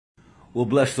Well,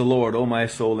 bless the Lord, O my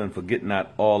soul, and forget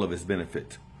not all of his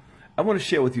benefits. I want to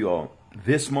share with you all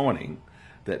this morning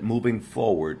that moving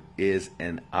forward is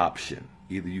an option.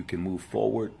 Either you can move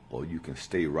forward or you can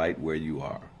stay right where you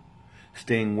are.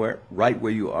 Staying right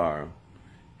where you are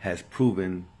has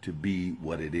proven to be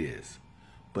what it is.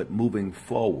 But moving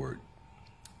forward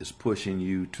is pushing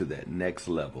you to that next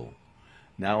level.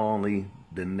 Not only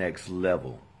the next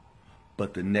level,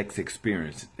 but the next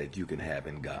experience that you can have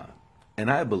in God.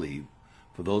 And I believe,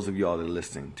 for those of y'all that are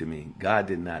listening to me, God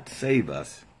did not save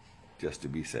us just to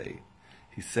be saved.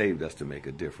 He saved us to make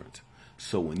a difference.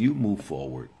 So when you move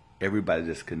forward, everybody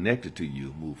that's connected to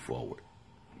you move forward.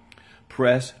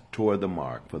 Press toward the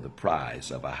mark for the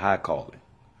prize of a high calling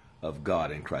of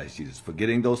God in Christ Jesus,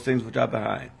 forgetting those things which are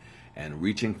behind and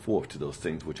reaching forth to those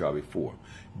things which are before.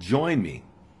 Join me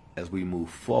as we move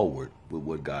forward with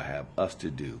what God have us to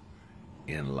do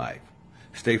in life.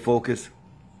 Stay focused,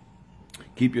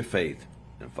 keep your faith,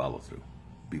 and follow through.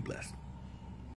 Be blessed.